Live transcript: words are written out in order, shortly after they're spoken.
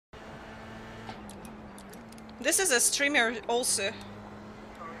This is a streamer also.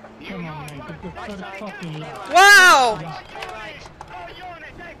 Come on, man, get the fucking left. Wow!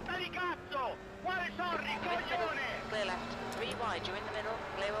 Clear left. 3 wide, you're in the middle.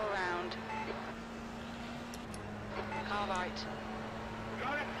 Clear all round. Car right.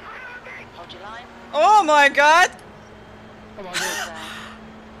 Hold your line. Oh my god!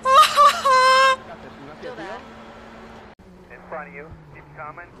 Still there. In front of you, keep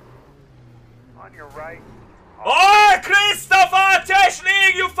coming. On your right. Oh, Christopher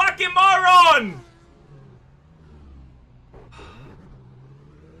Technik, you fucking moron!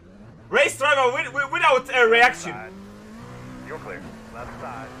 Race driver without a reaction. You're clear. Left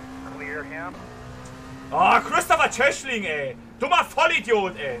side. Clear him. Oh, Christopher Technik, ey. Dummer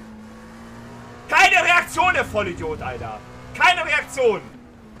Vollidiot, ey. Keine Reaktion, der Vollidiot, Alter. Keine Reaktion.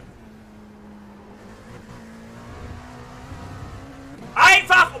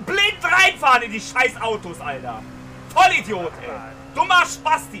 Einfach blind reinfahren in die scheiß Autos, Alter. Vollidiot, ey. Dummer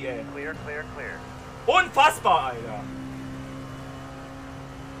Spasti, ey. Clear, clear, clear. Unfassbar, Alter.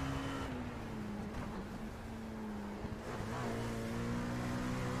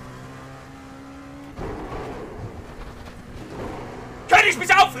 Könnte ich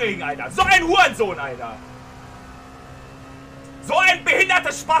mich aufregen, Alter. So ein Hurensohn, Alter. So ein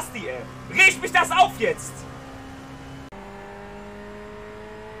behinderter Spasti, ey. Regt mich das auf jetzt.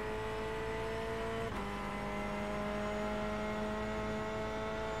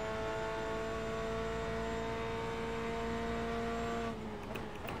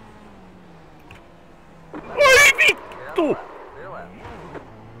 Tu!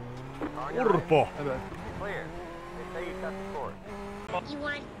 Urpo! You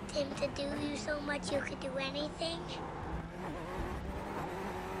want him to do you so much you could do anything?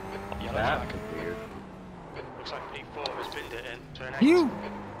 Yeah, that's fucking weird. Looks like P4 has pinned it in to an 8. You!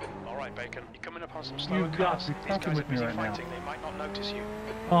 Alright, Bacon, you're coming up on some slower You cars. got These fucking guys are with me busy right now. fighting, they might not notice you.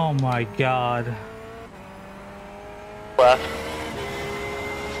 Oh my god. Left.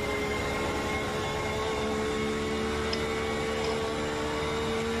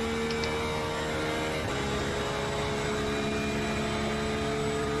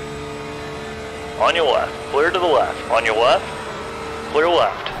 On your left. Clear to the left. On your left. Clear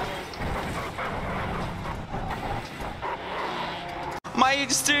left. My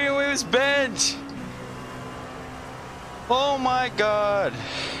steering wheel is bent! Oh my god!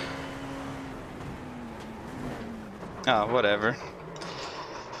 Ah, whatever.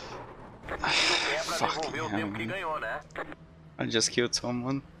 Fucking hell, man. I just killed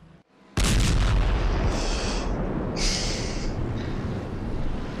someone.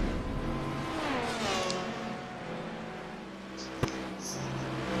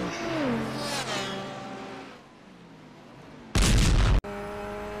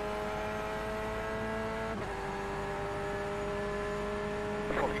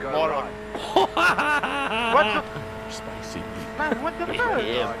 Moron. What the? Spicy. Man, what the fuck?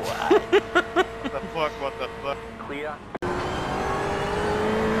 Yeah, boy. What the fuck? What the fuck? Clear.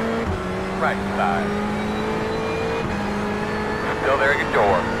 Right side. Still there at your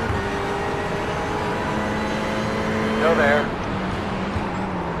door. Still there.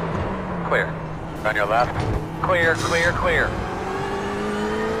 Clear. On your left. Clear, clear, clear.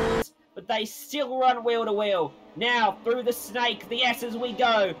 But they still run wheel to wheel. Now, through the snake, the S's we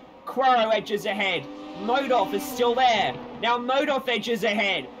go. Quoro edges ahead. Modoff is still there. Now Modoff edges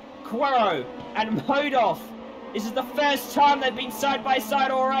ahead. Quoro and Modoff. This is the first time they've been side by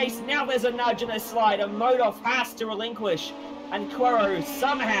side all race. Now there's a nudge and a slide, and Modoff has to relinquish. And Quoro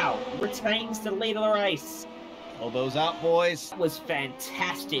somehow retains the lead of the race. Hold those out, boys. It was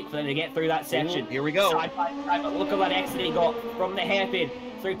fantastic for them to get through that section. Ooh, here we go. Side by side, but look at that exit he got from the hairpin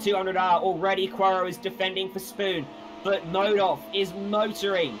through 200R. Already Quoro is defending for Spoon, but Modoff is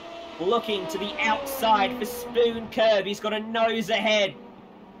motoring, looking to the outside for Spoon curb. He's got a nose ahead.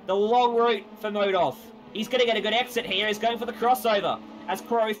 The long route for Modoff. He's going to get a good exit here. He's going for the crossover as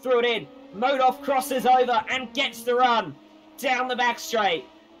Quoro threw it in. Modoff crosses over and gets the run down the back straight.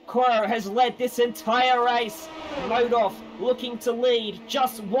 Quoro has led this entire race. Modoff looking to lead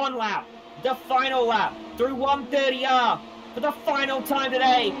just one lap. The final lap through 130R. For the final time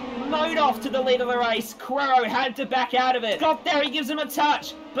today, Modoff to the lead of the race. Quoro had to back out of it. Got there, he gives him a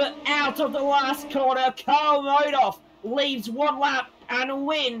touch, but out of the last corner, Carl Modoff leaves one lap and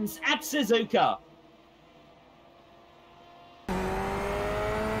wins at Suzuka.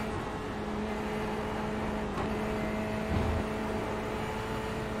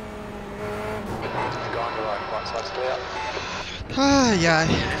 Aïe aïe.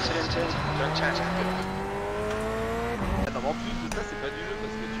 Non, en plus de ça, c'est pas du jeu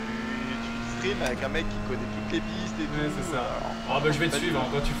parce que tu stream avec un mec qui connaît toutes les pistes et tout. Ouais, c'est ça. Oh bah je vais te suivre. Hein.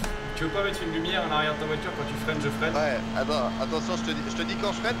 Quand tu veux pas mettre une lumière en arrière de ta voiture quand tu freines, je freine. Ouais, attends, attention, je te dis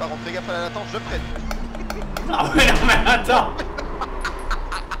quand je freine, par contre fais gaffe à la latence, je freine. Ah ouais, non mais attends.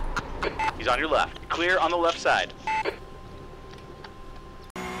 He's on your left. Clear on the left side.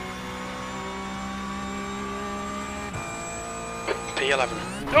 P11.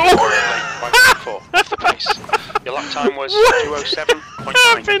 Oh! That's the pace. Your lap time was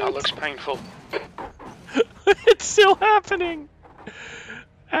 2:07.9. That looks painful. It's still happening.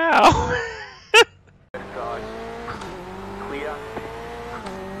 Ow. Clear.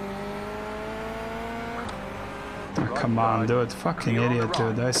 Oh, come on, dude. Fucking idiot,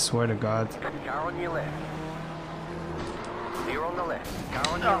 dude. I swear to God. Car on your left. Clear on the left.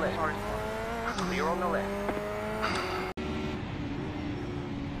 Car on your left. Clear on the left.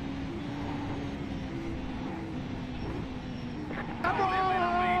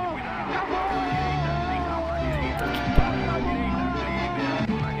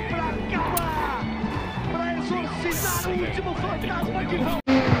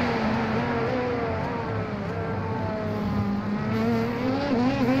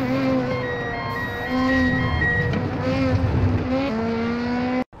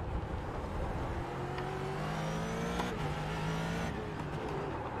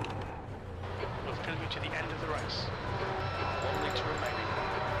 To the end of the race.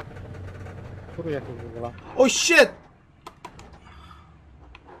 1 lap remaining. Oh shit!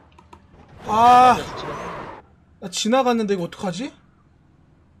 아, 나 지나갔는데 이거 어떡하지?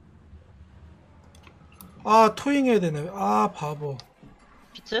 아, 토잉 해야 되네. 아, 바보.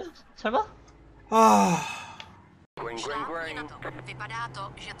 피트? 설마? 아. Vypadá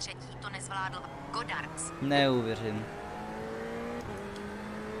to, že třetí to nezvládl Godards. Neuvěřím.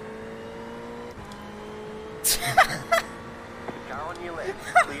 Car on your left.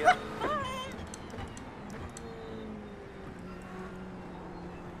 Clear.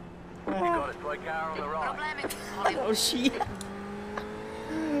 You got it. Slow car on the right. Problémy v Hollywoodu. Oh shit.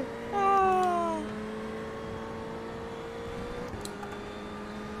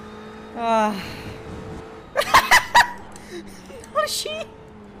 Oh shit.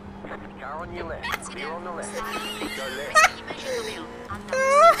 Car on your left. Clear on the left. Go left. Víme, že to byl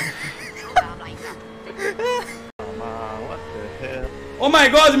Antalis. Žlutá vlajka. Oh my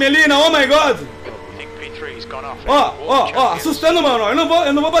God, Melina, oh my God! I think P3's gone off. Ó, assustando, mano. Eu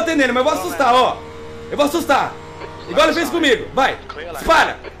não vou bater nele, mas eu vou assustar, ó. Eu vou assustar. Igual ele fez comigo. Vai.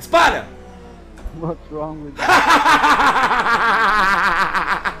 Espalha, espalha. What's wrong with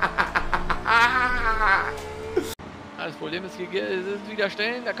Das Problem ist, wieder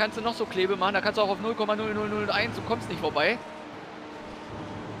Stellen, da kannst du noch so Klebe machen, da kannst du auch auf 0,0001, du kommst nicht vorbei.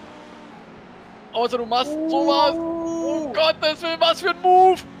 Außer du machst sowas. Oh Gottes Willen, was für ein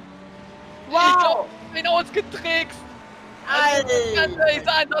Move! Wow! Ich glaub, ich bin ausgetrickst! Also, ich kann ehrlich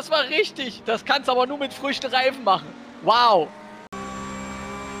sagen, das war richtig. Das kannst du aber nur mit frischen Reifen machen. Wow!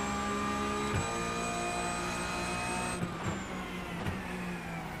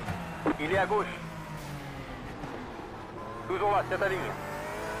 Il est à gauche. Toujours là, c'est ta ligne.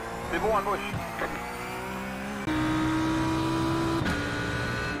 C'est bon à gauche.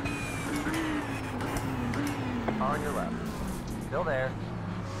 On your left. Still there.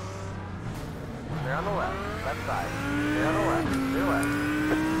 They're on the left. Left side. They're on the left. They're left.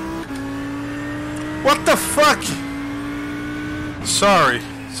 What the fuck? Sorry.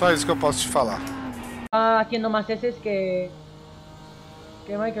 Só isso que eu posso te falar. Haciendo más S que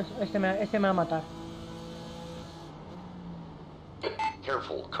Mike, este me va a matar.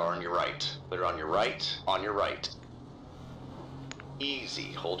 Careful, car on your right. Clear on your right, on your right.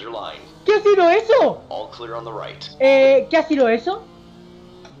 Easy, hold your line. ¿Qué ha sido eso? All clear on the right. ¿Qué ha sido eso?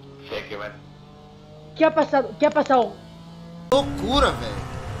 ¿Qué ha pasado? ¿Qué ha pasado? Loucura, velho.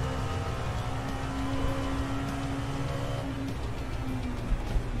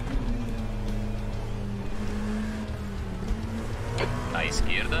 Na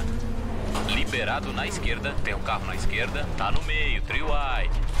esquerda, liberado na esquerda, tem um carro na esquerda, tá no meio, trio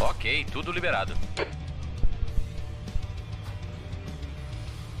wide. Ok, tudo liberado.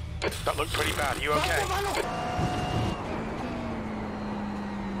 That looked pretty bad. Are you okay?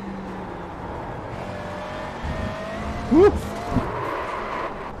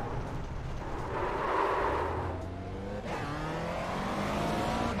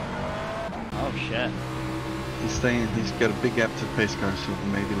 Oh shit. He's staying, he's got a big gap to the pace car, so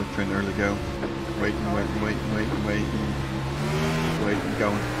maybe look for an early go. Wait and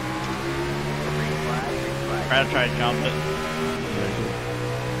going. Try to jump it.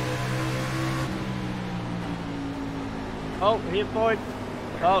 Oh, he's going.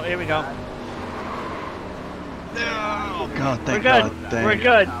 Oh, here we go. Oh God, We're thank good. God. Dang. We're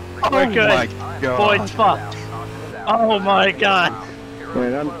good. We're Oh good. my God. Boyd's fucked. Oh my God.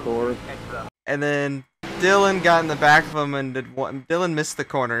 Wait, I'm sore. And then Dylan got in the back of him and did one. Dylan missed the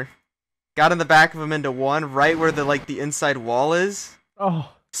corner. Got in the back of him into one, right where the inside wall is.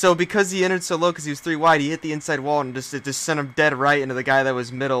 Oh. So because he entered so low, because he was 3 wide, he hit the inside wall and it just sent him dead right into the guy that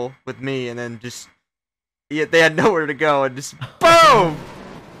was middle with me, and then just they had nowhere to go, and just boom,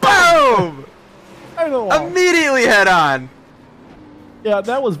 boom, immediately head on. Yeah,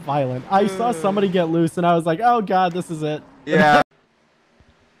 that was violent. I saw somebody get loose, and I was like, "Oh God, this is it." Yeah.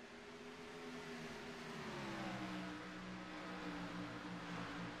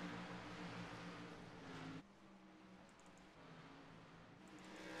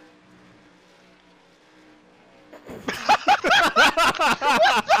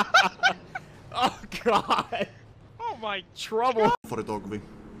 Oh God. Oh my trouble. For the dogby.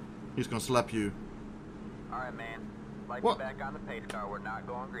 He's gonna slap you. Alright, man. Light What? you back on the pace car. We're not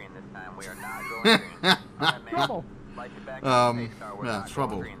going green this time. We are not going green. Alright, man. Trouble. Light you back on the pace car. We're Yeah, not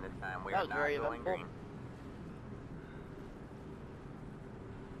trouble. going green this time. We are not going green.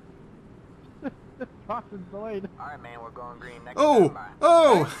 Caution's delayed. Alright, man. We're going green next Oh! time.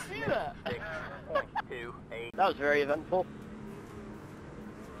 Oh! 6.28. That was very eventful.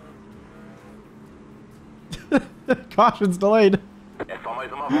 Caution's delayed. What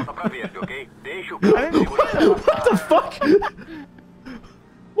the fuck?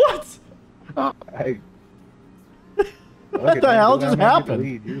 What? Hey. What the hell just happened?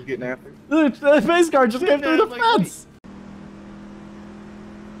 He was getting after. The face guard just came through the fence.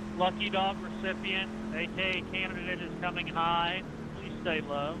 Lucky dog recipient, aka candidate is coming high. Please stay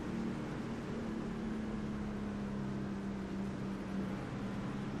low.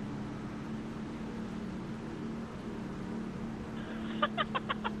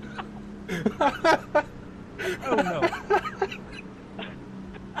 Oh no.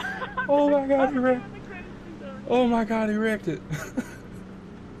 Oh my God, he wrecked. Oh my God, he wrecked it.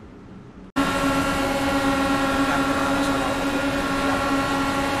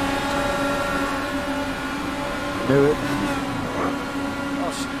 Do it.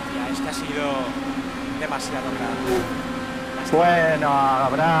 Hostia, es que ha sido demasiado grande. Bueno,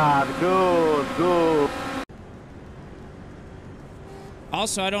 Brad, good.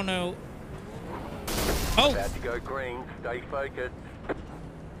 Also, I don't know. Oh! About to go green. Stay focused.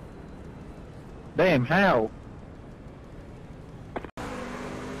 Damn, how?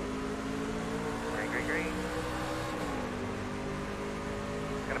 Green.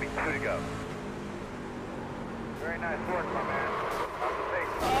 It's gonna be 2 to go. Very nice work, my man. Off the pace.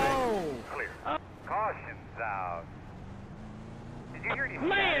 Oh! Clear. Caution's out. Did you hear any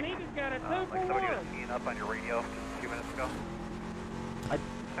Man, static? he just got a 2 Like for somebody 1. was keying up on your radio just a few minutes ago?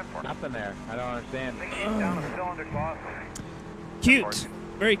 Nothing there. I don't understand. Down the cylinder boss. Cute.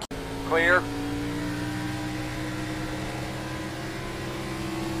 Very cute. Clear.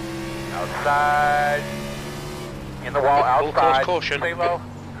 Outside. In the wall, Full close outside. caution. Stay low.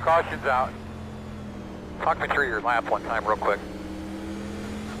 Caution's out. Talk me through your lap one time real quick.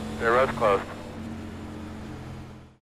 The road's closed.